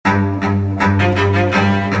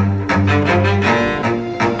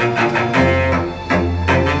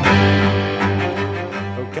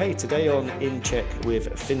in Czech with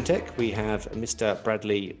FinTech, we have Mr.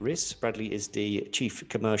 Bradley Riss. Bradley is the Chief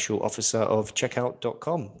Commercial Officer of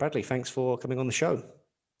Checkout.com. Bradley, thanks for coming on the show.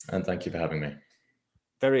 And thank you for having me.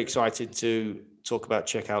 Very excited to talk about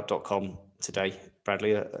Checkout.com today.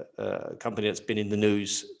 Bradley, a company that's been in the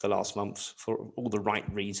news the last month for all the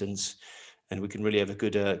right reasons, and we can really have a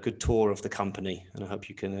good tour of the company. And I hope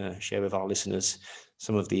you can share with our listeners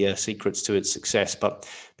some of the secrets to its success. But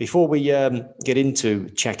before we get into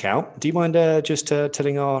Checkout, do you mind just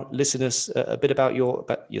telling our listeners a bit about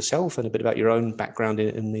yourself and a bit about your own background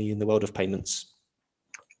in the world of payments?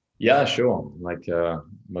 Yeah, sure. Like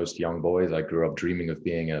most young boys, I grew up dreaming of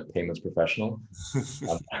being a payments professional.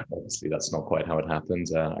 Obviously, that's not quite how it happened.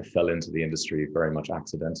 I fell into the industry very much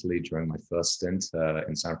accidentally during my first stint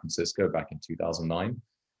in San Francisco back in 2009.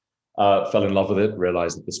 Fell in love with it,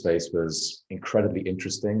 realized that the space was incredibly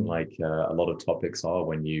interesting, like a lot of topics are.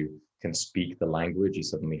 When you can speak the language, you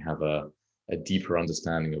suddenly have a deeper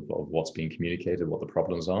understanding of what's being communicated, what the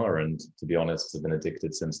problems are. And to be honest, I've been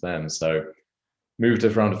addicted since then. So moved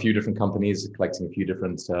around a few different companies, collecting a few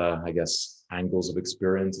different, angles of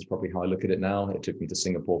experience is probably how I look at it now. It took me to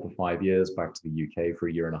Singapore for 5 years, back to the UK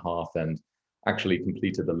for 1.5 years, and actually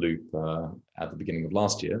completed the loop at the beginning of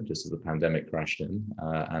last year, just as the pandemic crashed in,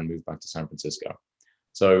 and moved back to San Francisco.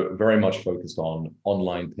 So very much focused on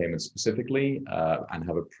online payments specifically, and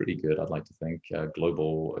have a pretty good, I'd like to think,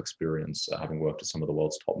 global experience, having worked with some of the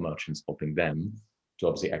world's top merchants, helping them to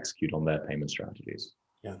obviously execute on their payment strategies.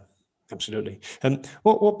 Yeah. Absolutely. And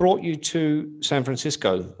what brought you to San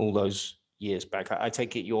Francisco all those years back? I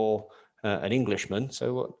take it you're an Englishman.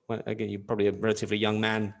 So again, you're probably a relatively young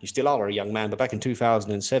man. You still are a young man, but back in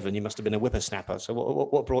 2007, you must have been a whippersnapper. So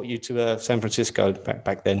what brought you to San Francisco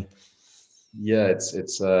back then? Yeah, it's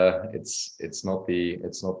not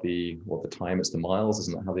the what the time is the miles,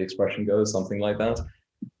 isn't that how the expression goes? Something like that.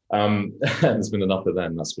 There's been enough of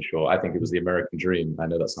them, that's for sure. I think it was the American dream. I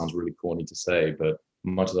know that sounds really corny to say, but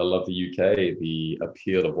much as I love the UK, the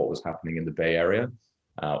appeal of what was happening in the Bay Area,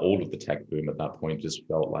 all of the tech boom at that point just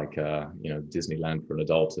felt like Disneyland for an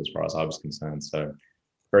adult as far as I was concerned. So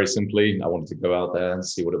very simply, I wanted to go out there and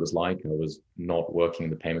see what it was like. I was not working in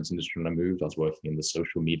the payments industry when I moved. I was working in the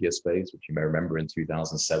social media space, which you may remember in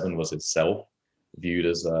 2007 was itself viewed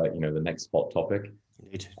as the next hot topic.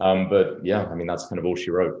 But yeah, I mean, that's kind of all she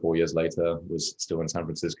wrote. 4 years later, was still in San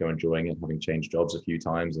Francisco, enjoying it, having changed jobs a few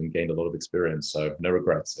times and gained a lot of experience. So no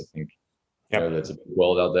regrets. I think there's a big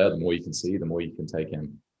world out there. The more you can see, the more you can take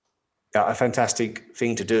in. A fantastic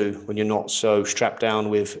thing to do when you're not so strapped down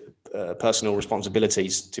with personal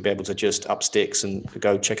responsibilities, to be able to just up sticks and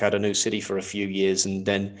go check out a new city for a few years, and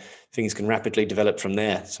then things can rapidly develop from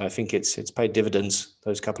there. So I think it's paid dividends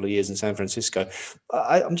those couple of years in San Francisco.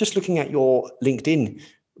 I'm just looking at your LinkedIn,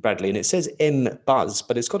 Bradley, and it says M-Buzz,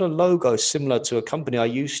 but it's got a logo similar to a company I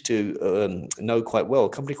used to know quite well, a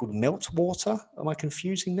company called Meltwater. Am I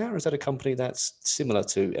confusing that, or is that a company that's similar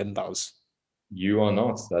to M-Buzz? You are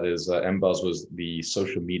not. That is, M-Buzz was the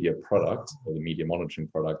social media product, or the media monitoring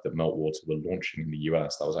product that Meltwater were launching in the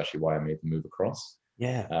US. That was actually why I made the move across.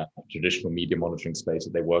 Yeah. Traditional media monitoring space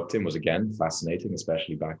that they worked in was, again, fascinating,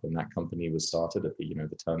 especially back when that company was started at the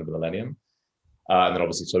turn of the millennium. And then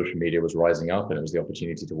obviously social media was rising up, and it was the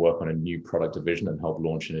opportunity to work on a new product division and help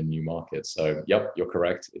launch in a new market. So, yep, you're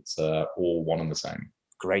correct. It's all one and the same.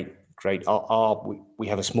 Great. We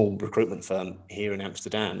have a small recruitment firm here in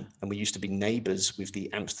Amsterdam, and we used to be neighbors with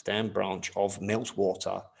the Amsterdam branch of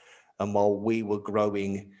Meltwater. And while we were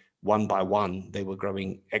growing one by one, they were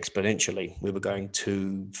growing exponentially. We were going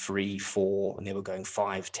 2, 3, 4, and they were going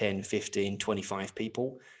 5, 10, 15, 25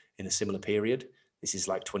 people in a similar period. This is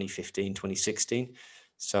like 2015, 2016.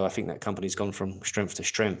 So I think that company's gone from strength to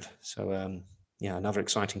strength. So another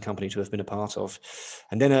exciting company to have been a part of.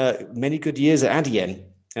 And then many good years at Adyen.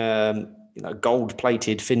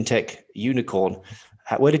 Gold-plated fintech unicorn.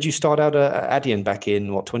 Where did you start out at Adyen back in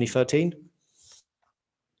 2013?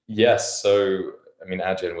 Yes. So, I mean,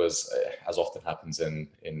 Adyen was, as often happens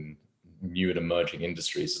in new and emerging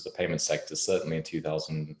industries, as the payment sector, certainly in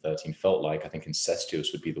 2013 felt like, I think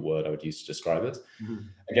incestuous would be the word I would use to describe it. Mm-hmm.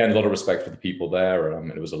 Again, a lot of respect for the people there. And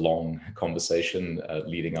it was a long conversation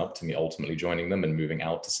leading up to me ultimately joining them and moving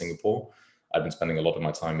out to Singapore. I've been spending a lot of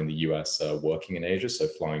my time in the US working in Asia, so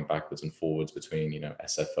flying backwards and forwards between,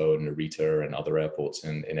 SFO and Narita and other airports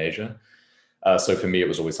in Asia. So for me, it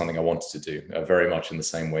was always something I wanted to do, very much in the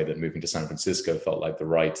same way that moving to San Francisco felt like the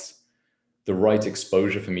right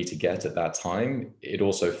exposure for me to get at that time. It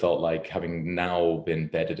also felt like, having now been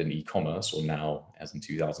embedded in e-commerce, or now as in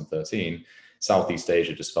 2013, Southeast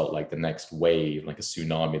Asia just felt like the next wave, like a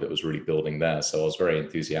tsunami that was really building there. So I was very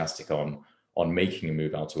enthusiastic on on making a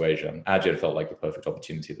move out to Asia. Adyen felt like the perfect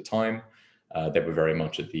opportunity at the time. They were very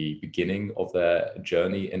much at the beginning of their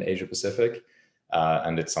journey in Asia Pacific.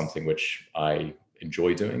 And it's something which I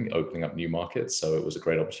enjoy doing, opening up new markets. So it was a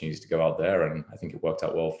great opportunity to go out there. And I think it worked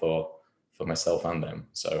out well for myself and them.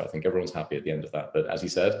 So I think everyone's happy at the end of that. But as you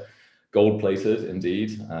said, gold plated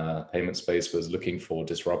indeed. Payment space was looking for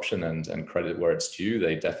disruption and credit where it's due.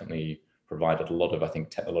 They definitely provided a lot of, I think,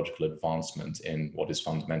 technological advancement in what is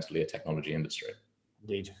fundamentally a technology industry.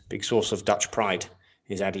 Indeed. Big source of Dutch pride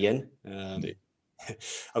is Adyen.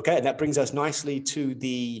 Okay, and that brings us nicely to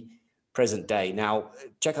the present day. Now,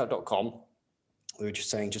 Checkout.com, we were just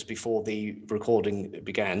saying just before the recording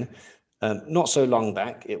began, not so long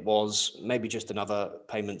back, it was maybe just another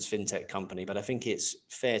payments fintech company, but I think it's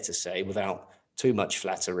fair to say, without too much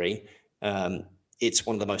flattery, it's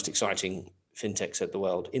one of the most exciting fintechs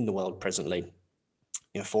in the world presently.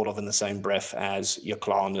 Thought of in the same breath as your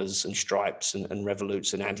Klarnas and Stripes and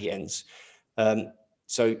Revoluts and Adyens.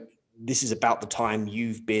 So this is about the time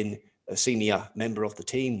you've been a senior member of the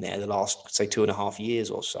team there, the last, say, 2.5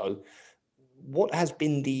 years or so. What has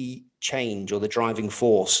been the change or the driving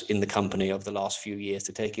force in the company over the last few years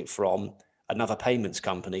to take it from another payments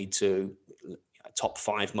company to a top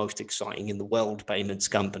 5 most exciting in the world payments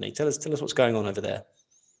company? Tell us what's going on over there.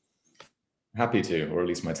 Happy to, or at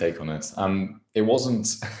least my take on it. It wasn't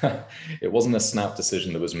a snap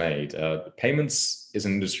decision that was made. Payments is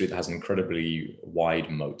an industry that has an incredibly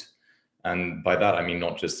wide moat. And by that, I mean,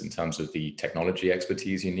 not just in terms of the technology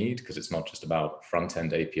expertise you need, because it's not just about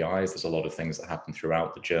front-end APIs. There's a lot of things that happen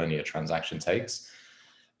throughout the journey a transaction takes.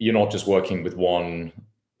 You're not just working with one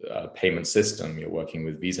payment system. You're working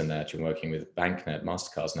with VisaNet, you're working with BankNet,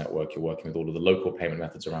 MasterCard's network, you're working with all of the local payment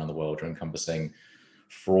methods around the world. You're encompassing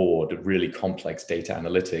fraud, really complex data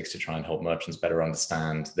analytics to try and help merchants better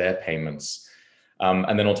understand their payments.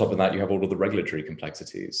 And then on top of that, you have all of the regulatory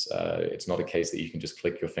complexities. It's not a case that you can just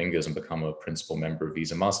click your fingers and become a principal member of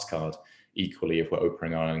Visa, MasterCard. Equally, if we're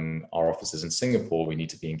opening our offices in Singapore, we need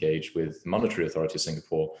to be engaged with the Monetary Authority of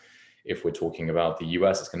Singapore. If we're talking about the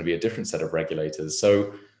US, it's going to be a different set of regulators.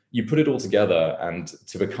 So you put it all together, and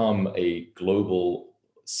to become a global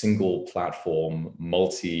single platform,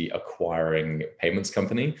 multi-acquiring payments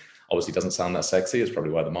company, obviously doesn't sound that sexy. It's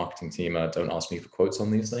probably why the marketing team don't ask me for quotes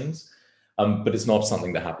on these things. But it's not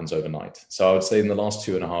something that happens overnight. So I would say in the last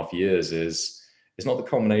 2.5 years it's not the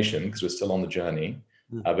culmination, because we're still on the journey,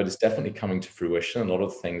 but it's definitely coming to fruition. A lot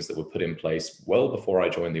of things that were put in place well before I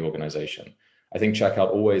joined the organization. I think Checkout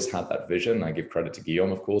always had that vision. I give credit to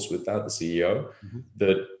Guillaume, of course, with that, the CEO,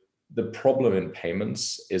 that the problem in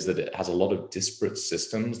payments is that it has a lot of disparate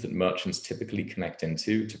systems that merchants typically connect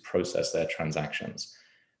into to process their transactions.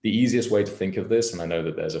 The easiest way to think of this, and I know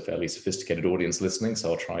that there's a fairly sophisticated audience listening, so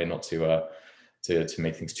I'll try not to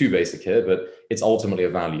make things too basic here, but it's ultimately a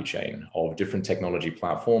value chain of different technology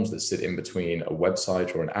platforms that sit in between a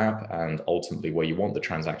website or an app and ultimately where you want the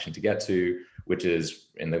transaction to get to, which is,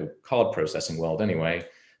 in the card processing world anyway,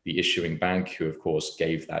 the issuing bank, who of course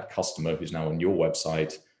gave that customer who's now on your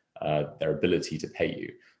website their ability to pay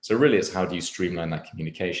you. So really, it's how do you streamline that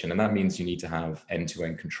communication? And that means you need to have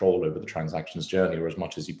end-to-end control over the transactions journey, or as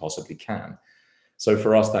much as you possibly can. So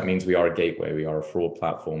for us, that means we are a gateway, we are a fraud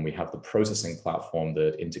platform, we have the processing platform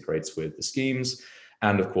that integrates with the schemes.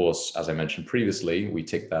 And of course, as I mentioned previously, we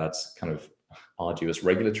tick that kind of arduous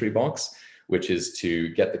regulatory box, which is to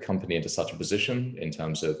get the company into such a position in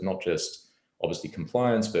terms of not just obviously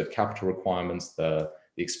compliance, but capital requirements, the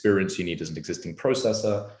experience you need as an existing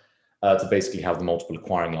processor, to basically have the multiple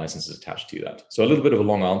acquiring licenses attached to that. So a little bit of a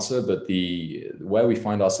long answer, but where we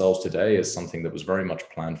find ourselves today is something that was very much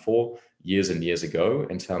planned for years and years ago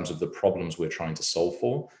in terms of the problems we're trying to solve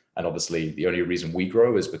for. And obviously the only reason we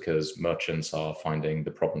grow is because merchants are finding the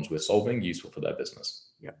problems we're solving useful for their business.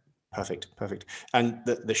 Yeah, perfect. And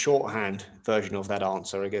the shorthand version of that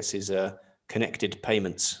answer, I guess, is connected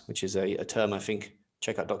payments, which is a term I think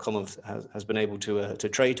Checkout.com has been able to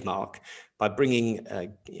trademark by bringing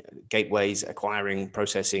gateways, acquiring,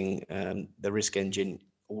 processing, the risk engine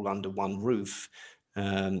all under one roof.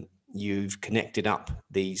 You've connected up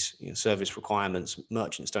these service requirements.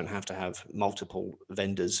 Merchants don't have to have multiple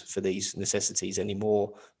vendors for these necessities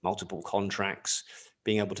anymore, multiple contracts.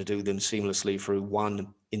 Being able to do them seamlessly through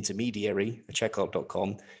one intermediary,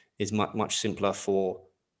 Checkout.com, is much simpler for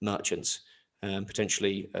merchants.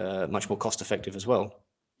 Potentially much more cost effective as well.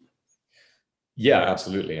 Yeah,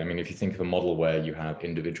 absolutely. I mean, if you think of a model where you have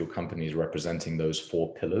individual companies representing those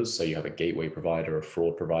 4 pillars, so you have a gateway provider, a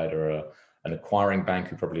fraud provider, an acquiring bank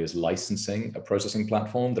who probably is licensing a processing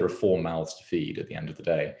platform, there are 4 mouths to feed at the end of the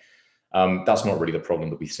day. That's not really the problem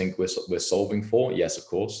that we think we're solving for. Yes, of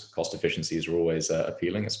course, cost efficiencies are always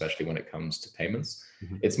appealing, especially when it comes to payments.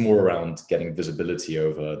 Mm-hmm. It's more around getting visibility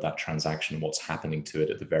over that transaction and what's happening to it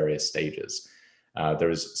at the various stages. There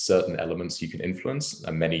is certain elements you can influence,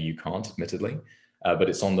 and many you can't, admittedly. But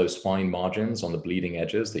it's on those fine margins, on the bleeding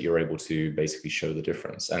edges, that you're able to basically show the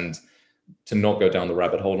difference. And to not go down the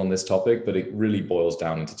rabbit hole on this topic, but it really boils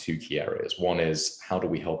down into two key areas. One is, how do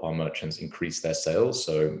we help our merchants increase their sales,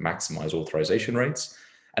 so maximize authorization rates?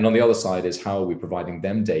 And on the other side is, how are we providing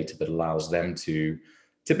them data that allows them to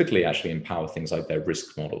typically actually empower things like their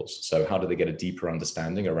risk models? So how do they get a deeper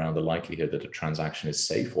understanding around the likelihood that a transaction is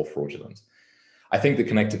safe or fraudulent? I think the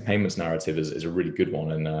connected payments narrative is a really good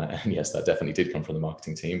one. And yes, that definitely did come from the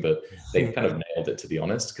marketing team, but they kind of nailed it, to be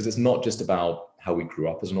honest, because it's not just about how we grew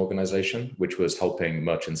up as an organization, which was helping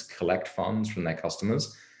merchants collect funds from their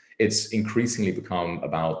customers. It's increasingly become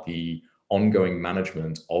about the ongoing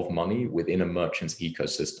management of money within a merchant's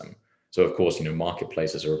ecosystem. So of course,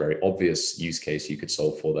 marketplaces are a very obvious use case you could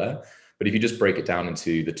solve for there. But if you just break it down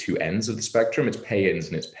into the two ends of the spectrum, it's pay-ins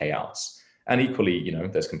and it's payouts. And equally,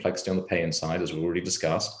 there's complexity on the pay-in side, as we've already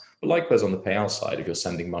discussed, but likewise on the payout side, if you're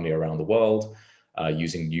sending money around the world,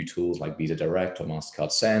 using new tools like Visa Direct or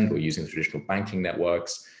MasterCard Send, or using traditional banking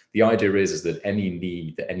networks, the idea is that any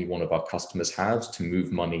need that any one of our customers has to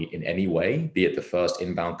move money in any way, be it the first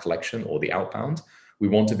inbound collection or the outbound, we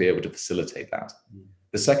want to be able to facilitate that.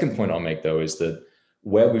 The second point I'll make, though, is that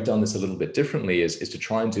where we've done this a little bit differently is to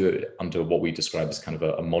try and do it under what we describe as kind of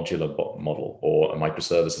a modular model, or a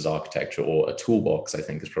microservices architecture, or a toolbox, I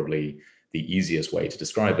think is probably the easiest way to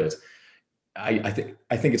describe it. I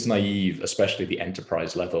think it's naive, especially the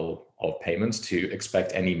enterprise level of payments, to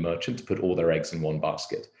expect any merchant to put all their eggs in one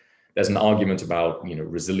basket. There's an argument about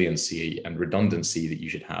resiliency and redundancy that you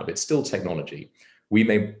should have. It's still technology. We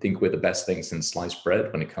may think we're the best thing since sliced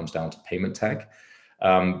bread when it comes down to payment tech.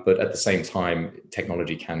 But at the same time,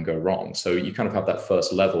 technology can go wrong. So you kind of have that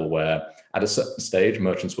first level where at a certain stage,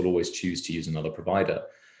 merchants will always choose to use another provider.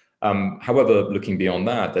 However, looking beyond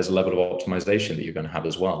that, there's a level of optimization that you're going to have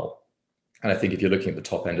as well. And I think if you're looking at the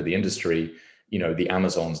top end of the industry, the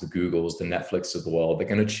Amazons, the Googles, the Netflix of the world, they're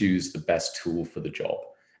going to choose the best tool for the job.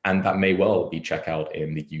 And that may well be checkout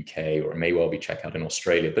in the UK, or it may well be checkout in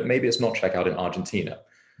Australia, but maybe it's not checkout in Argentina.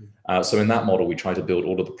 So in that model, we try to build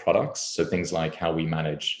all of the products. So things like how we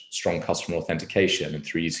manage strong customer authentication and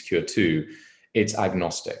 3D Secure 2, it's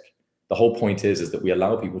agnostic. The whole point is that we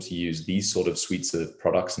allow people to use these sort of suites of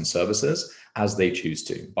products and services as they choose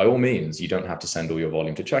to. By all means, you don't have to send all your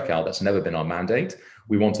volume to checkout. That's never been our mandate.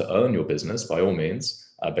 We want to earn your business, by all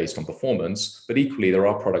means, based on performance. But equally, there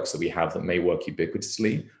are products that we have that may work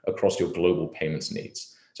ubiquitously across your global payments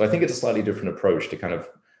needs. So I think it's a slightly different approach to kind of,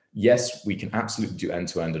 yes, we can absolutely do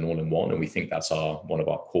end-to-end and all-in-one, and we think that's one of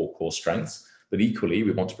our core strengths. But equally,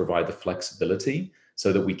 we want to provide the flexibility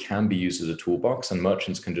so that we can be used as a toolbox, and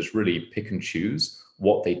merchants can just really pick and choose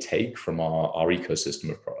what they take from our ecosystem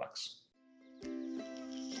of products.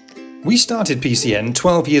 We started PCN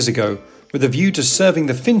 12 years ago with a view to serving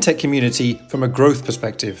the fintech community from a growth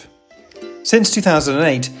perspective. Since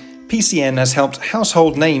 2008, PCN has helped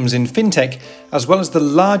household names in fintech, as well as the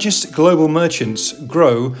largest global merchants,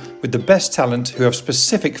 grow with the best talent who have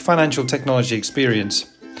specific financial technology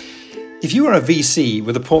experience. If you are a VC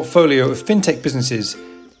with a portfolio of fintech businesses,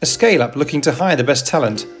 a scale-up looking to hire the best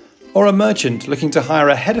talent, or a merchant looking to hire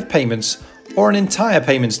a head of payments or an entire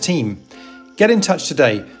payments team, get in touch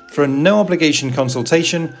today for a no-obligation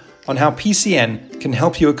consultation on how PCN can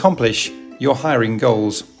help you accomplish your hiring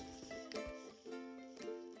goals.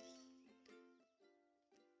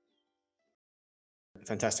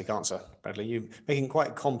 Fantastic answer, Bradley. You're making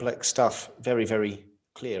quite complex stuff very, very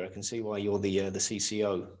clear. I can see why you're the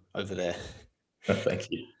CCO over there. Thank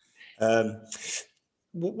you.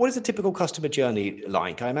 What is a typical customer journey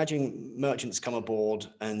like? I imagine merchants come aboard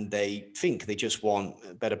and they think they just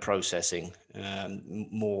want better processing,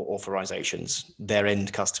 more authorizations, their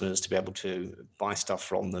end customers to be able to buy stuff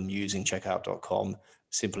from them using checkout.com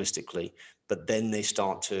simplistically. But then they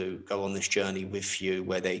start to go on this journey with you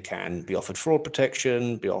where they can be offered fraud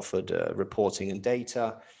protection, be offered reporting and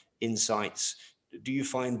data, insights. Do you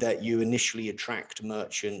find that you initially attract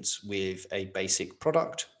merchants with a basic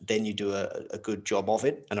product, then you do a good job of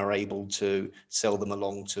it and are able to sell them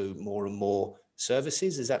along to more and more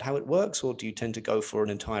services? Is that how it works? Or do you tend to go for an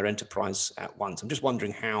entire enterprise at once? I'm just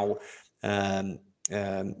wondering how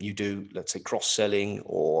you do, let's say, cross-selling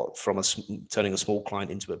or from turning a small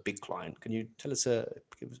client into a big client. Can you tell us,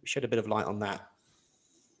 shed a bit of light on that?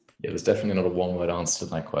 Yeah, there's definitely not a one-word answer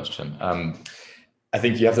to that question. I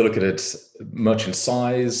think you have to look at it, merchant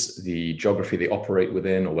size, the geography they operate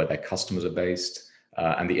within or where their customers are based,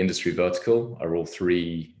 and the industry vertical are all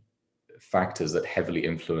three factors that heavily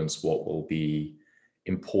influence what will be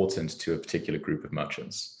important to a particular group of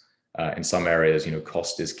merchants. In some areas,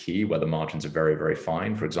 cost is key, where the margins are very, very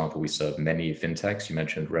fine. For example, we serve many fintechs. You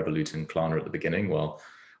mentioned Revolut and Klarna at the beginning. Well,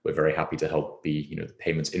 we're very happy to help be, the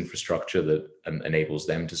payments infrastructure that enables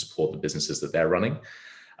them to support the businesses that they're running.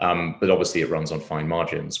 But obviously it runs on fine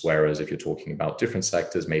margins. Whereas if you're talking about different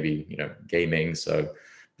sectors, maybe, gaming, so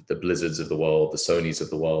the Blizzards of the world, the Sonys of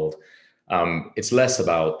the world, it's less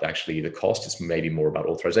about actually the cost. It's maybe more about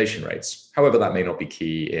authorization rates. However, that may not be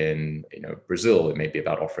key in, Brazil. It may be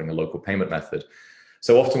about offering a local payment method.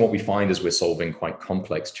 So often what we find is we're solving quite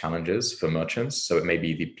complex challenges for merchants. So it may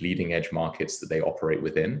be the bleeding edge markets that they operate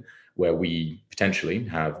within, where we potentially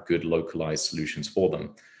have good localized solutions for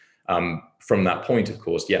them. From that point, of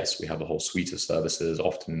course, yes, we have a whole suite of services,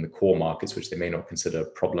 often in the core markets, which they may not consider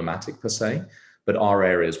problematic per se, but are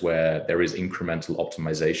areas where there is incremental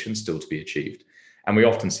optimization still to be achieved. And we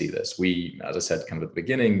often see this. We, as I said, kind of at the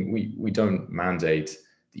beginning, we don't mandate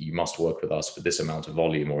that you must work with us for this amount of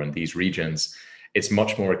volume or in these regions. It's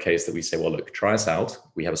much more a case that we say, well, look, try us out.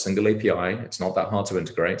 We have a single API. It's not that hard to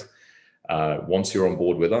integrate. Once you're on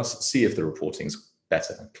board with us, see if the reporting's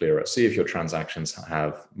better, clearer. See if your transactions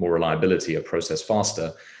have more reliability, are processed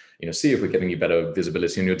faster. See if we're giving you better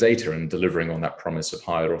visibility on your data and delivering on that promise of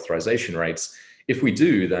higher authorization rates. If we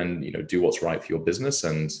do, then do what's right for your business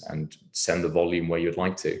and send the volume where you'd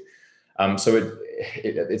like to. So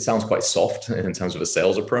it sounds quite soft in terms of a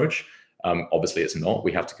sales approach. Obviously, it's not.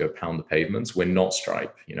 We have to go pound the pavements. We're not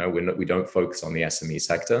Stripe. We don't focus on the SME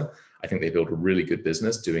sector. I think they build a really good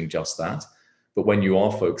business doing just that. But when you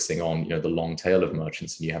are focusing on the long tail of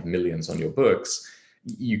merchants and you have millions on your books,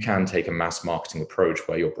 you can take a mass marketing approach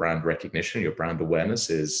where your brand recognition, your brand awareness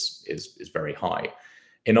is very high.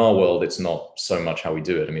 In our world, it's not so much how we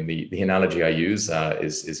do it. I mean, the analogy I use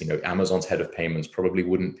is Amazon's head of payments probably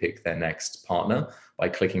wouldn't pick their next partner by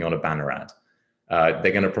clicking on a banner ad.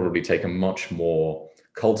 They're going to probably take a much more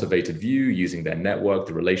cultivated view using their network,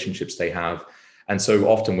 the relationships they have. And so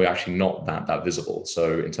often we're actually not that visible.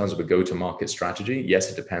 So in terms of a go-to-market strategy,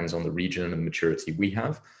 yes, it depends on the region and the maturity we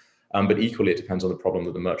have. But equally, it depends on the problem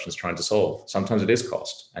that the merchant's trying to solve. Sometimes it is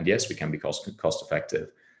cost. And yes, we can be cost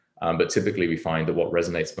effective. But typically we find that what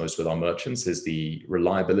resonates most with our merchants is the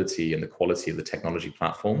reliability and the quality of the technology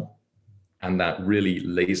platform, and that really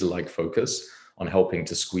laser-like focus on helping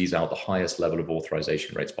to squeeze out the highest level of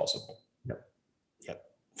authorization rates possible. Yep.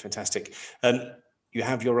 Fantastic. You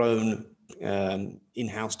have your own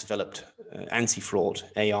in-house developed anti-fraud,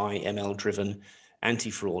 AI, ML-driven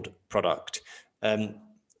anti-fraud product.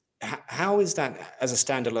 How is that as a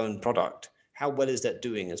standalone product? How well is that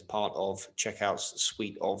doing as part of Checkout's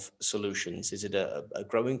suite of solutions? Is it a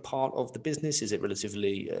growing part of the business? Is it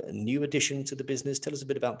relatively a new addition to the business? Tell us a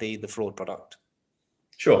bit about the fraud product.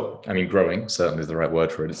 Sure. I mean, growing certainly is the right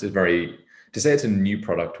word for it. To say it's a new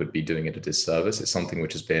product would be doing it a disservice. It's something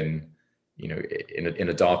which has been, in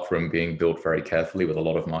a dark room being built very carefully with a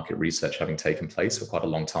lot of market research having taken place for quite a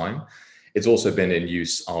long time. It's also been in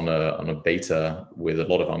use on a beta with a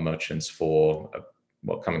lot of our merchants for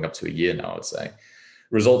coming up to a year now, I'd say.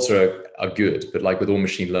 Results are good, but like with all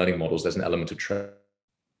machine learning models, there's an element of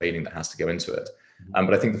training that has to go into it.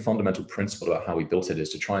 But I think the fundamental principle about how we built it is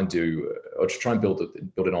to try and build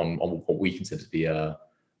it on what we consider to be a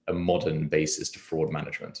modern basis to fraud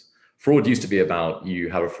management. Fraud used to be about you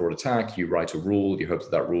have a fraud attack, you write a rule, you hope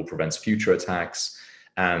that rule prevents future attacks.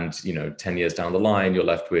 And 10 years down the line, you're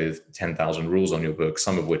left with 10,000 rules on your book,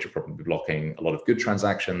 some of which are probably blocking a lot of good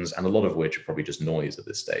transactions and a lot of which are probably just noise at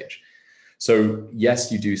this stage. So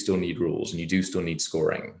yes, you do still need rules and you do still need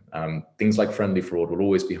scoring. Things like friendly fraud will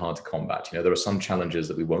always be hard to combat. There are some challenges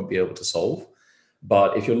that we won't be able to solve.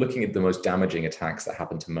 But if you're looking at the most damaging attacks that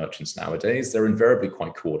happen to merchants nowadays, they're invariably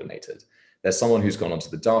quite coordinated. There's someone who's gone onto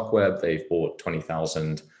the dark web, they've bought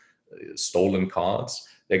 20,000 stolen cards.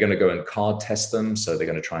 They're going to go and card test them. So they're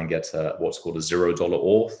going to try and get what's called a $0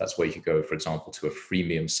 auth. That's where you could go, for example, to a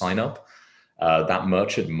freemium sign up. That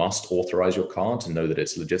merchant must authorize your card to know that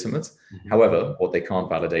it's legitimate. Mm-hmm. However, what they can't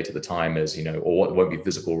validate at the time is, or what won't be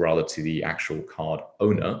visible rather to the actual card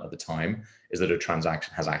owner at the time, is that a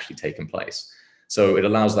transaction has actually taken place. So it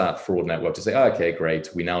allows that fraud network to say, oh, okay, great.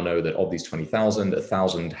 We now know that of these 20,000,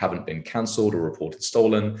 1,000 haven't been canceled or reported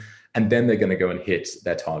stolen. And then they're going to go and hit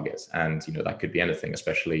their target. And, that could be anything,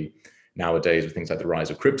 especially nowadays with things like the rise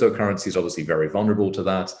of cryptocurrencies, obviously very vulnerable to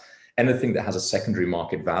that. Anything that has a secondary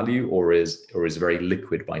market value or is very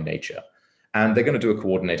liquid by nature. And they're going to do a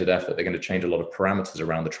coordinated effort. They're going to change a lot of parameters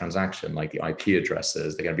around the transaction, like the IP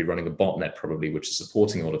addresses. They're going to be running a botnet probably, which is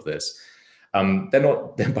supporting all of this.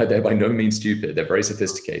 They're by no means stupid. They're very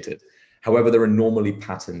sophisticated. However, there are normally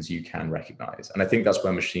patterns you can recognize. And I think that's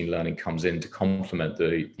where machine learning comes in to complement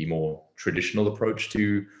the more traditional approach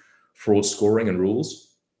to fraud scoring and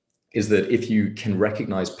rules, is that if you can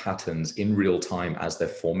recognize patterns in real time as they're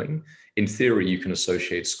forming, in theory, you can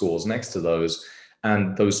associate scores next to those,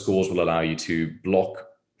 and those scores will allow you to block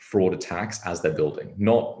fraud attacks as they're building,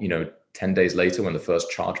 not 10 days later when the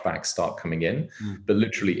first chargebacks start coming in, but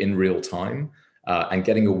literally in real time, and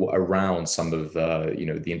getting around some of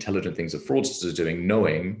the intelligent things that fraudsters are doing,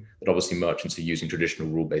 knowing that obviously merchants are using traditional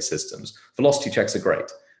rule-based systems. Velocity checks are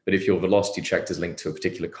great, but if your velocity check is linked to a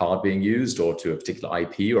particular card being used or to a particular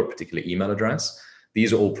IP or a particular email address,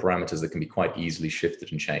 these are all parameters that can be quite easily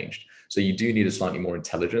shifted and changed. So you do need a slightly more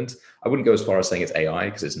intelligent. I wouldn't go as far as saying it's AI,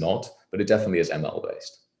 because it's not, but it definitely is ML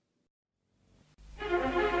based.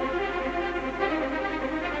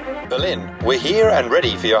 Berlin, we're here and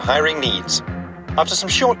ready for your hiring needs. After some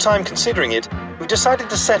short time considering it, we've decided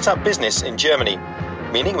to set up business in Germany,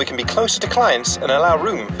 meaning we can be closer to clients and allow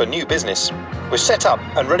room for new business. We're set up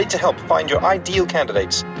and ready to help find your ideal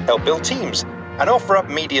candidates, help build teams, and offer up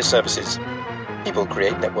media services. People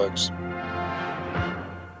create networks.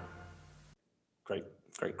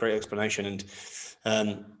 Great explanation,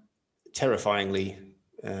 and terrifyingly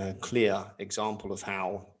clear example of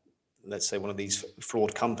how, let's say, one of these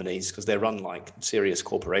fraud companies, because they're run like serious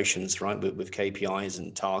corporations, right, with KPIs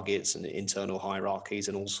and targets and internal hierarchies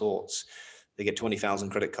and all sorts. They get 20,000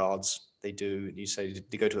 credit cards. They go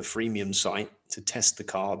to a freemium site to test the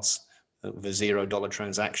cards with a $0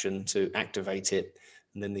 transaction to activate it,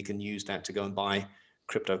 and then they can use that to go and buy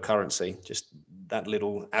cryptocurrency. Just that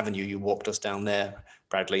little avenue you walked us down there,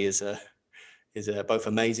 Bradley, is both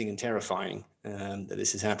amazing and terrifying, that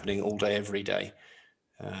this is happening all day, every day.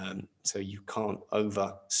 So you can't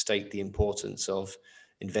overstate the importance of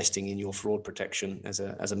investing in your fraud protection as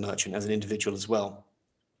a merchant, as an individual as well.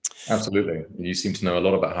 Absolutely. You seem to know a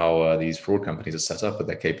lot about how these fraud companies are set up with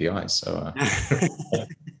their KPIs. So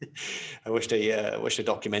I watched a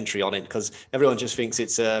documentary on it, because everyone just thinks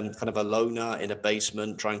it's kind of a loner in a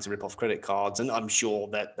basement trying to rip off credit cards, and I'm sure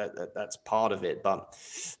that's part of it. But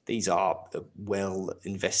these are well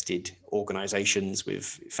invested organizations with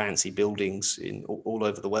fancy buildings in all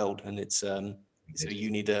over the world, and it's so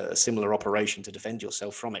you need a similar operation to defend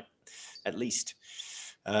yourself from it, at least.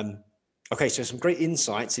 Okay, so some great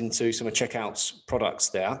insights into some of Checkout's products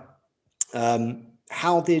there.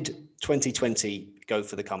 How did 2020 go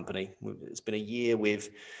for the company? It's been a year with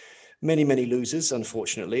many losers,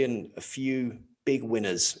 unfortunately, and a few big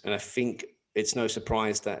winners. And I think it's no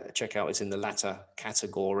surprise that Checkout is in the latter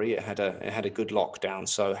category. It had a good lockdown.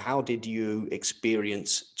 So how did you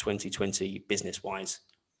experience 2020 business-wise?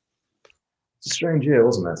 It's a strange year,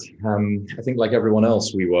 wasn't it? I think like everyone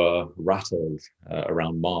else, we were rattled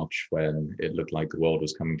around March when it looked like the world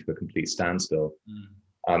was coming to a complete standstill.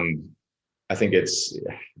 I think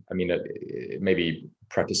maybe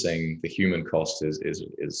prefacing the human cost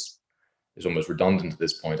is almost redundant at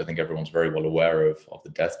this point. I think everyone's very well aware of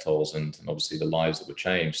the death tolls and obviously the lives that were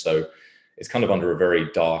changed. So it's kind of under a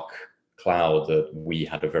very dark cloud that we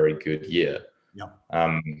had a very good year. Yeah.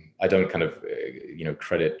 I don't kind of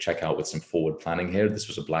credit Checkout with some forward planning here. This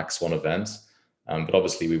was a black swan event, but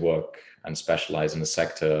obviously we work and specialize in a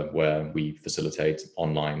sector where we facilitate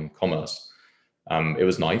online commerce. It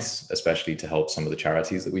was nice, especially to help some of the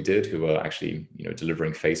charities that we did, who were actually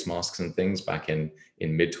delivering face masks and things back in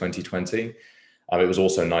mid 2020. It was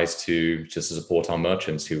also nice to support our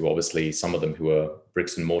merchants, who obviously, some of them who were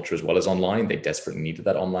bricks and mortar as well as online, they desperately needed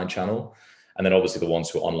that online channel. And then obviously the ones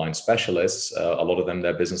who are online specialists, a lot of them,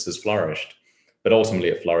 their businesses flourished. But ultimately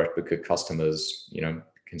it flourished because customers,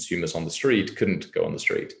 consumers on the street couldn't go on the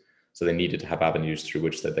street. So they needed to have avenues through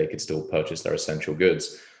which that they could still purchase their essential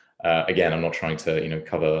goods. Again, I'm not trying to,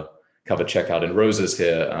 cover Checkout in roses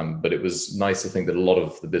here, but it was nice to think that a lot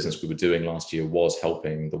of the business we were doing last year was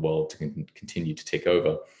helping the world to continue to take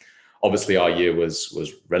over. Obviously, our year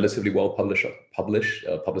was relatively well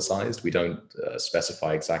publicized. We don't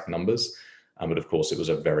specify exact numbers. But of course, it was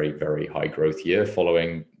a very, very high growth year,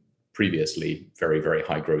 following previously very, very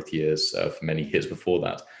high growth years for many years before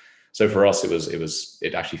that. So for us,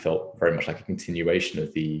 it actually felt very much like a continuation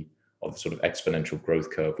of the sort of exponential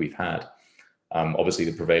growth curve we've had. Obviously,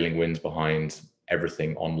 the prevailing winds behind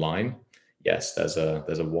everything online. Yes, there's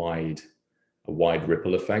a wide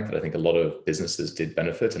ripple effect that I think a lot of businesses did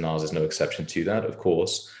benefit, and ours is no exception to that. Of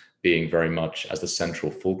course, being very much as the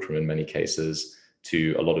central fulcrum in many cases,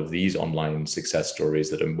 to a lot of these online success stories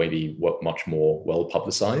that are maybe much more well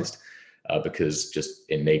publicized, because just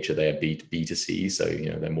in nature they're B2C, so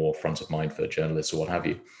they're more front of mind for journalists or what have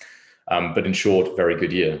you. But in short, very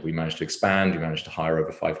good year. We managed to expand. We managed to hire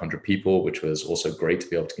over 500 people, which was also great to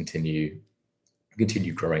be able to continue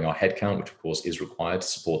growing our headcount, which of course is required to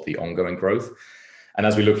support the ongoing growth. And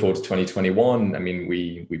as we look forward to 2021, I mean,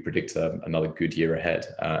 we predict another good year ahead.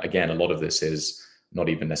 Again, a lot of this is not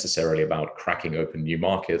even necessarily about cracking open new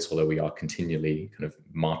markets, although we are continually kind of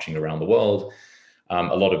marching around the world.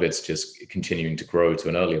 A lot of it's just continuing to grow to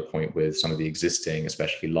an earlier point with some of the existing,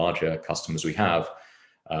 especially larger customers we have.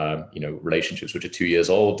 Relationships which are 2 years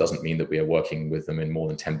old doesn't mean that we are working with them in more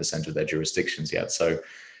than 10% of their jurisdictions yet. So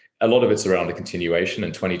a lot of it's around a continuation,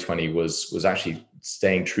 and 2020 was actually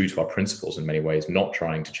staying true to our principles in many ways, not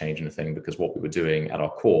trying to change anything, because what we were doing at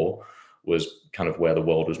our core was kind of where the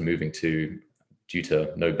world was moving to, due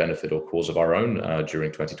to no benefit or cause of our own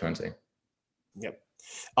during 2020. Yep.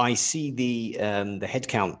 I see the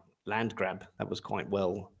headcount land grab that was quite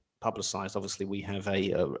well publicized. Obviously, we have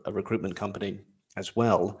a recruitment company as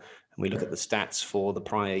well, and we look at the stats for the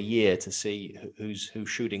prior year to see who's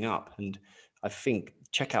shooting up. And I think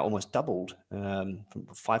checkout almost doubled from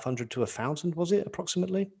 500 to 1,000, was it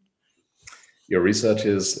approximately? Your research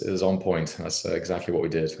is on point. That's exactly what we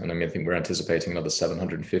did. And I mean, I think we're anticipating another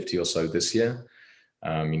 750 or so this year.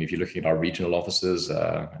 I mean, if you're looking at our regional offices,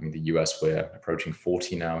 I mean, the US, we're approaching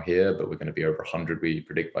 40 now here, but we're going to be over 100, we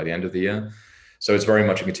predict, by the end of the year. So it's very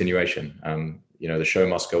much a continuation. The show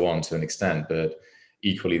must go on to an extent, but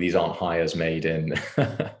equally, these aren't hires made in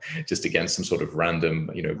just against some sort of random,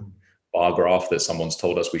 bar graph that someone's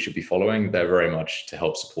told us we should be following. They're very much to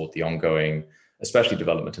help support the ongoing, especially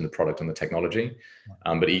development in the product and the technology,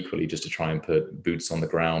 but equally just to try and put boots on the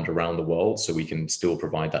ground around the world so we can still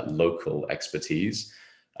provide that local expertise.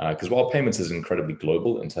 Because while payments is incredibly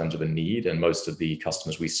global in terms of a need, and most of the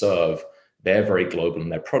customers we serve, they're very global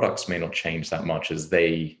and their products may not change that much as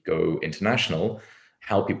they go international,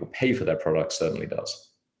 how people pay for their products certainly does.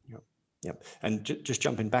 Yep. And just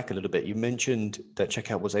jumping back a little bit, you mentioned that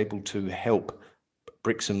Checkout was able to help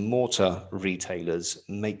bricks and mortar retailers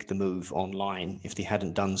make the move online if they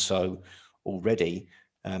hadn't done so already.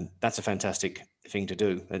 That's a fantastic thing to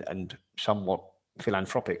do, and somewhat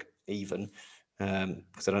philanthropic even,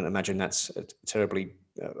 because I don't imagine that's a terribly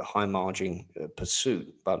high margin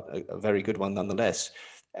pursuit, but a very good one nonetheless.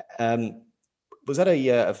 Was that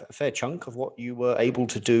a fair chunk of what you were able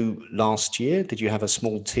to do last year? Did you have a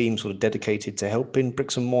small team sort of dedicated to helping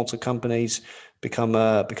bricks and mortar companies become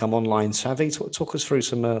online savvy? Talk us through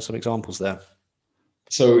some examples there.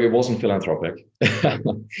 So it wasn't philanthropic.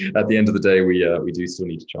 At the end of the day, we do still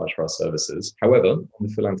need to charge for our services. However, on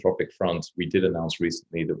the philanthropic front, we did announce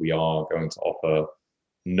recently that we are going to offer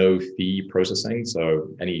no fee processing. So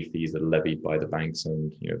any fees that are levied by the banks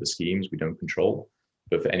and the schemes, we don't control.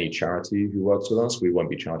 But for any charity who works with us, we won't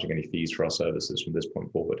be charging any fees for our services from this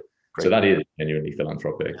point forward. Great. So that is genuinely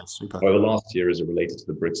philanthropic. Yeah, super. However, last year, as it related to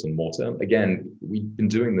the bricks and mortar, again, we've been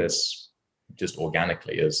doing this just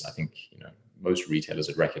organically, as I think most retailers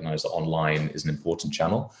have recognized that online is an important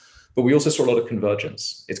channel. But we also saw a lot of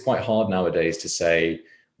convergence. It's quite hard nowadays to say,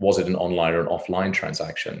 was it an online or an offline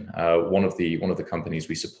transaction? One of the companies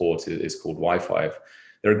we support is called Wi-Fi.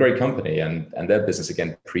 They're a great company, and their business,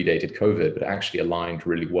 again, predated COVID, but actually aligned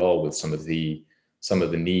really well with some of the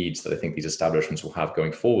needs that I think these establishments will have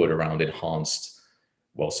going forward around enhanced,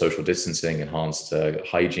 social distancing, enhanced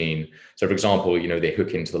hygiene. So, for example, they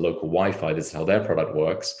hook into the local Wi-Fi. This is how their product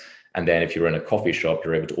works. And then if you're in a coffee shop,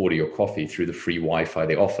 you're able to order your coffee through the free Wi-Fi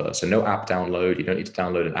they offer. So no app download. You don't need to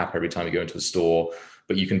download an app every time you go into a store,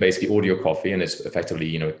 but you can basically order your coffee, and it's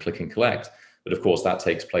effectively, click and collect. But of course, that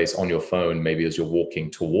takes place on your phone, maybe as you're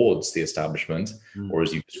walking towards the establishment, or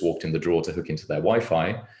as you just walked in the door to hook into their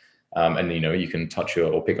Wi-Fi. And you can touch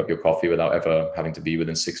or pick up your coffee without ever having to be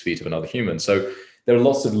within 6 feet of another human. So there are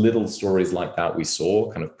lots of little stories like that we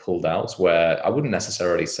saw kind of pulled out, where I wouldn't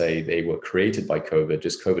necessarily say they were created by COVID,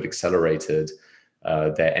 just COVID accelerated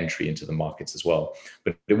their entry into the markets as well.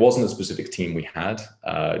 But it wasn't a specific team we had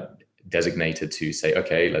designated to say,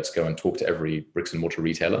 okay, let's go and talk to every bricks and mortar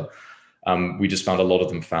retailer. We just found a lot of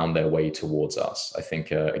them found their way towards us. I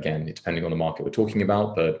think, again, depending on the market we're talking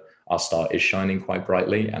about, but our star is shining quite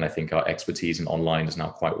brightly. And I think our expertise in online is now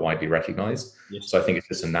quite widely recognized. Yes. So I think it's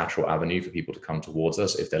just a natural avenue for people to come towards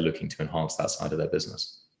us if they're looking to enhance that side of their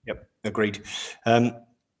business. Yep, agreed.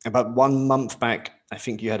 About 1 month back, I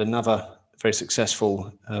think you had another very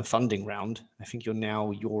successful funding round. I think you're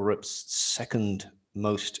now Europe's second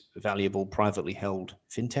most valuable privately held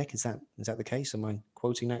fintech. Is that the case? Am I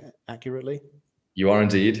quoting that accurately? You are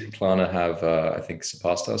indeed. Klarna have, I think,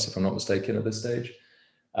 surpassed us, if I'm not mistaken, at this stage.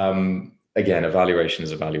 Again, evaluation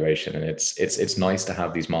is evaluation, and it's nice to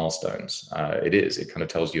have these milestones. It is. It kind of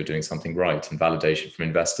tells you you're doing something right, and validation from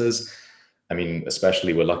investors. I mean,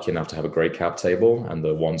 especially we're lucky enough to have a great cap table, and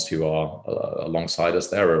the ones who are alongside us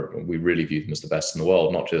there, we really view them as the best in the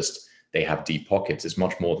world. Not just they have deep pockets; it's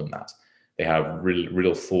much more than that. They have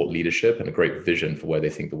real thought leadership and a great vision for where they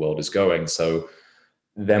think the world is going. So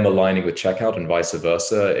them aligning with Checkout and vice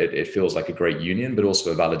versa, it feels like a great union, but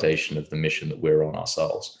also a validation of the mission that we're on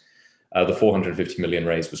ourselves. The 450 million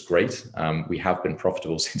raise was great. We have been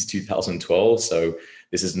profitable since 2012, so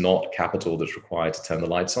this is not capital that's required to turn the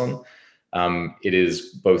lights on. It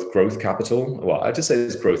is both growth capital. Well, I just say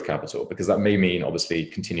it's growth capital because that may mean obviously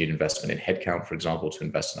continued investment in headcount, for example, to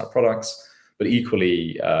invest in our products. But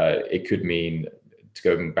equally, it could mean, to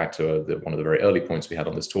go back to one of the very early points we had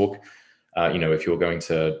on this talk, if you're going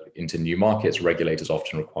into new markets, regulators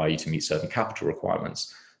often require you to meet certain capital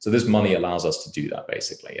requirements. So this money allows us to do that,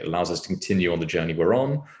 basically. It allows us to continue on the journey we're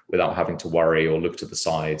on without having to worry or look to the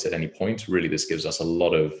sides at any point. Really, this gives us a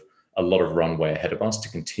lot of runway ahead of us to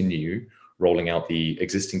continue rolling out the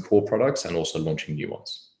existing core products and also launching new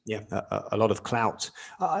ones. Yeah, a lot of clout.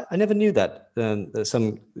 I never knew that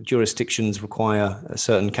some jurisdictions require a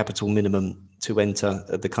certain capital minimum to enter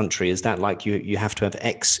the country. Is that like you have to have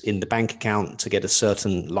X in the bank account to get a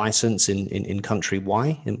certain license in country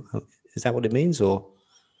Y? Is that what it means? Or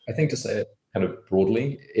I think, to say it kind of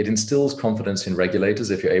broadly, it instills confidence in regulators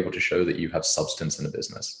if you're able to show that you have substance in a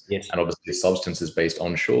business. Yes. And obviously, if substance is based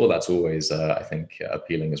onshore, that's always, I think,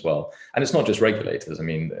 appealing as well. And it's not just regulators. I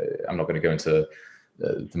mean, I'm not going to go into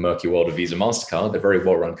the murky world of Visa, MasterCard. They're very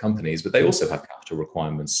well-run companies, but they also have capital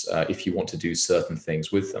requirements if you want to do certain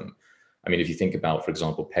things with them. I mean, if you think about, for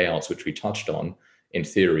example, payouts, which we touched on, in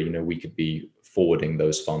theory, we could be forwarding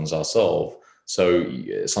those funds ourselves. So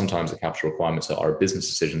sometimes the capital requirements are a business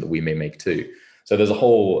decision that we may make too. So there's a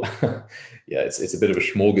whole, it's a bit of a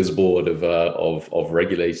smorgasbord of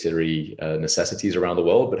regulatory necessities around the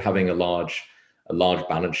world, but having a large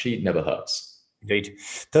balance sheet never hurts. Indeed.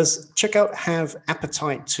 Does Checkout have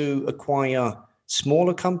appetite to acquire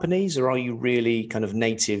smaller companies, or are you really kind of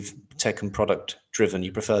native tech and product driven?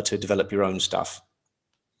 You prefer to develop your own stuff?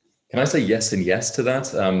 Can I say yes and yes to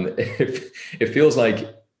that? It feels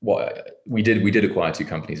like we did acquire two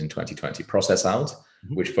companies in 2020. Process Out,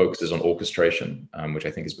 which focuses on orchestration, which I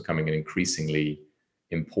think is becoming an increasingly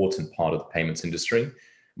important part of the payments industry.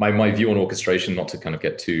 My view on orchestration, not to kind of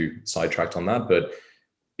get too sidetracked on that, but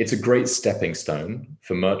it's a great stepping stone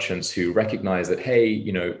for merchants who recognize that, hey,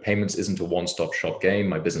 payments isn't a one-stop shop game.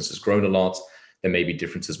 My business has grown a lot. There may be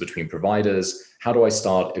differences between providers. How do I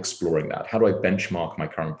start exploring that? How do I benchmark my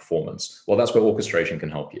current performance? Well, that's where orchestration can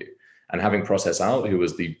help you. And having Process Out, who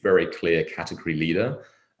was the very clear category leader,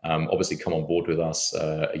 obviously come on board with us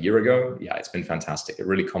a year ago. Yeah, it's been fantastic. It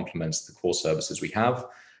really complements the core services we have.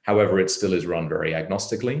 However, it still is run very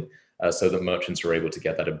agnostically, so that merchants are able to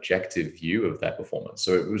get that objective view of their performance.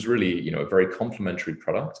 So it was really, a very complementary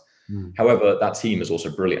product. However, that team is also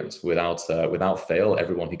brilliant. Without fail,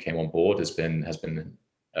 everyone who came on board has been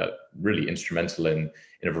really instrumental in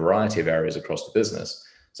a variety of areas across the business.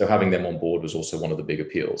 So having them on board was also one of the big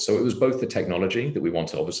appeals. So it was both the technology that we want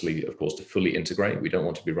to, obviously, of course, to fully integrate. We don't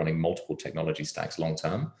want to be running multiple technology stacks long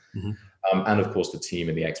term. And of course, the team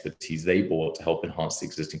and the expertise they brought to help enhance the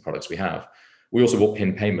existing products we have. We also bought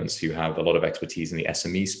Pin Payments, who have a lot of expertise in the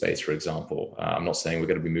SME space, for example. I'm not saying we're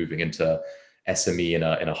going to be moving into SME in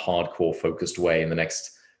a hardcore focused way in the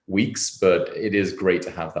next weeks, but it is great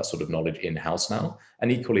to have that sort of knowledge in-house now. And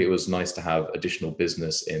equally, it was nice to have additional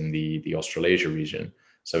business in the Australasia region.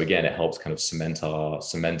 So again, it helps kind of cement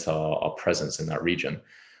our presence in that region.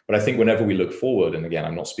 But I think whenever we look forward, and again,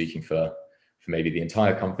 I'm not speaking for maybe the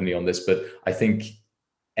entire company on this, but I think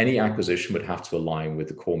any acquisition would have to align with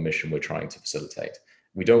the core mission we're trying to facilitate.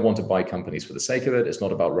 We don't want to buy companies for the sake of it. It's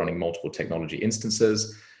not about running multiple technology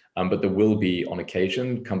instances, but there will be, on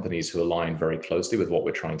occasion, companies who align very closely with what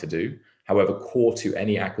we're trying to do. However, core to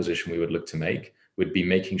any acquisition we would look to make would be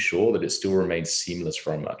making sure that it still remains seamless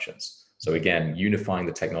for our merchants. So again, unifying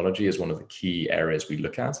the technology is one of the key areas we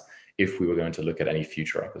look at if we were going to look at any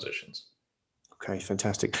future acquisitions. Okay,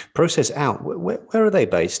 fantastic. Process Out, where are they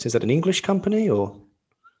based? Is that an English company or?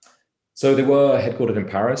 So they were headquartered in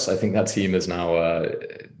Paris. I think that team is now,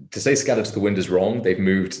 to say scattered to the wind is wrong. They've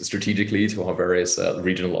moved strategically to our various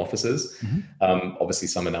regional offices. Obviously,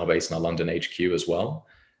 some are now based in our London HQ as well.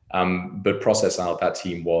 But Process Out, that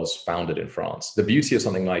team was founded in France. The beauty of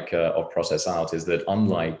something like of Process Out is that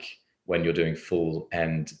unlike when you're doing full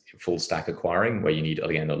stack acquiring, where you need,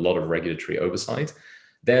 again, a lot of regulatory oversight,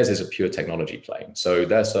 Theirs is a pure technology play. So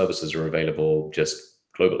their services are available just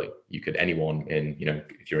globally. You could, anyone in,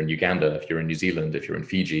 if you're in Uganda, if you're in New Zealand, if you're in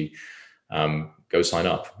Fiji, go sign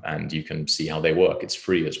up and you can see how they work. It's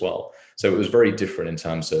free as well. So it was very different in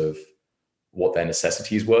terms of what their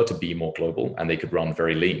necessities were to be more global, and they could run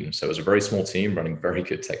very lean. So it was a very small team running very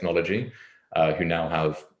good technology, who now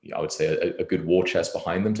have, I would say, a good war chest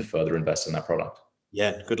behind them to further invest in that product.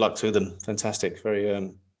 Yeah, good luck to them. Fantastic.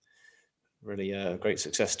 Very, really great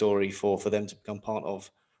success story for them to become part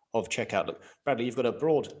of Checkout. Look, Bradley, you've got a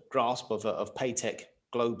broad grasp of paytech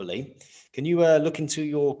globally. Can you look into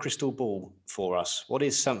your crystal ball for us? What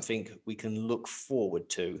is something we can look forward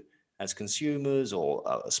to as consumers or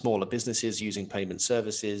smaller businesses using payment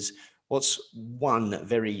services? What's one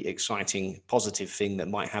very exciting, positive thing that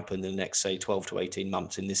might happen in the next, say, 12 to 18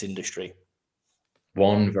 months in this industry?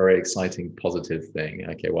 One very exciting, positive thing.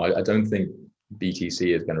 Okay, well, I don't think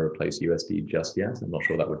BTC is going to replace USD just yet. I'm not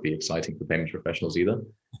sure that would be exciting for payments professionals either.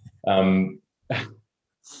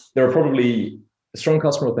 There are probably strong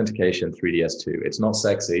customer authentication, 3DS2. It's not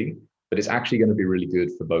sexy, but it's actually going to be really good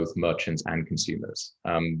for both merchants and consumers.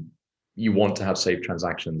 You want to have safe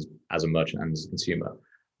transactions as a merchant and as a consumer.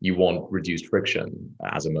 You want reduced friction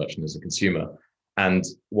as a merchant, as a consumer. And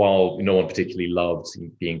while no one particularly loved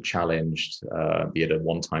being challenged, be it a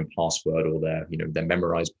one-time password or their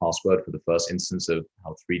memorized password for the first instance of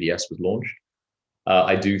how 3DS was launched,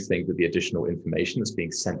 I do think that the additional information that's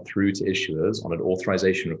being sent through to issuers on an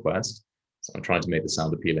authorization request, so I'm trying to make this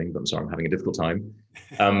sound appealing, but I'm sorry, I'm having a difficult time.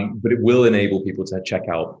 But it will enable people to check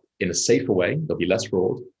out in a safer way. There'll be less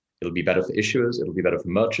fraud. It'll be better for issuers. It'll be better for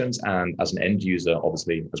merchants. And as an end user,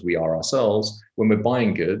 obviously, as we are ourselves, when we're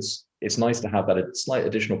buying goods, it's nice to have that slight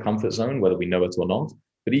additional comfort zone, whether we know it or not.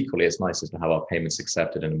 But equally, it's nice to have our payments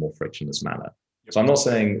accepted in a more frictionless manner. So I'm not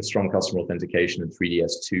saying strong customer authentication and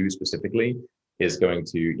 3DS2 specifically is going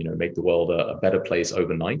to make the world a better place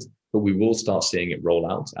overnight, but we will start seeing it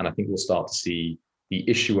roll out. And I think we'll start to see the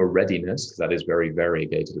issuer readiness, because that is very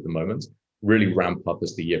variegated at the moment, really ramp up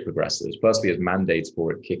as the year progresses. Firstly, as mandates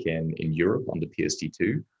for it kick in Europe under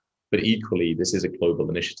PSD2, but equally, this is a global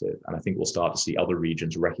initiative. And I think we'll start to see other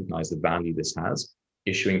regions recognize the value this has.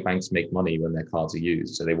 Issuing banks make money when their cards are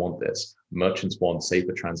used, so they want this. Merchants want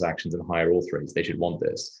safer transactions and higher auth rates. They should want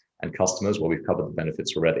this. And customers, well, we've covered the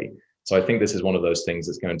benefits already. So I think this is one of those things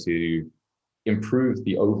that's going to improve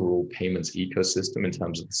the overall payments ecosystem in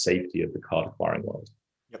terms of the safety of the card acquiring world.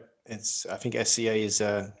 Yep, I think SCA is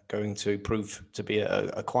going to prove to be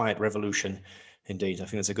a quiet revolution indeed. I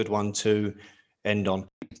think it's a good one to end on.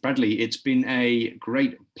 Bradley, it's been a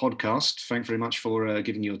great podcast. Thanks very much for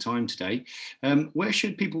giving your time today. Where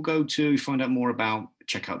should people go to find out more about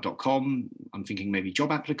checkout.com? I'm thinking maybe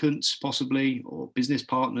job applicants possibly, or business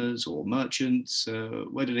partners or merchants.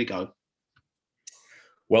 Where do they go?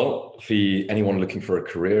 Well, for anyone looking for a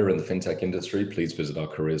career in the fintech industry, please visit our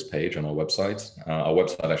careers page on our website. Our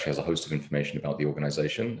website actually has a host of information about the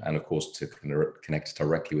organization. And of course, to connect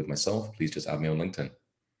directly with myself, please just add me on LinkedIn.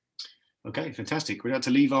 Okay, fantastic. We'd like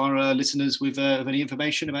to leave our listeners with any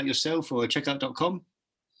information about yourself or checkout.com?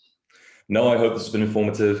 No, I hope this has been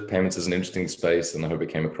informative. Payments is an interesting space, and I hope it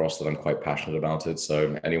came across that I'm quite passionate about it.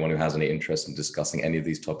 So anyone who has any interest in discussing any of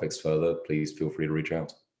these topics further, please feel free to reach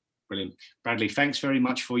out. Brilliant. Bradley, thanks very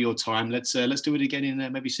much for your time. Let's do it again in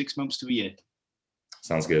maybe 6 months to a year.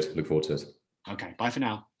 Sounds good. Look forward to it. Okay, bye for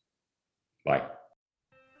now. Bye.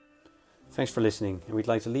 Thanks for listening, and we'd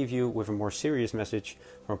like to leave you with a more serious message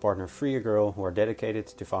from our partner Free a Girl, who are dedicated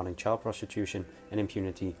to fighting child prostitution and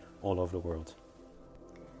impunity all over the world.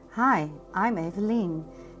 Hi, I'm Eveline,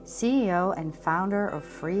 CEO and founder of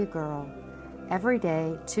Free a Girl. Every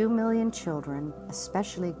day, 2 million children,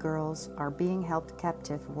 especially girls, are being held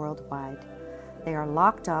captive worldwide. They are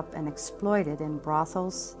locked up and exploited in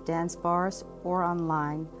brothels, dance bars, or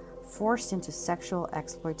online, forced into sexual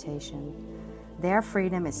exploitation. Their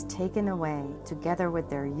freedom is taken away together with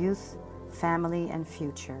their youth, family, and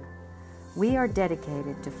future. We are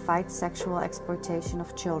dedicated to fight sexual exploitation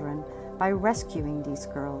of children by rescuing these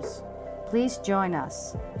girls. Please join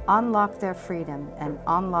us, unlock their freedom, and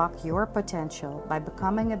unlock your potential by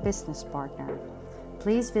becoming a business partner.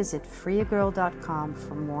 Please visit freeagirl.com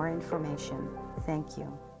for more information. Thank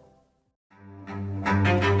you.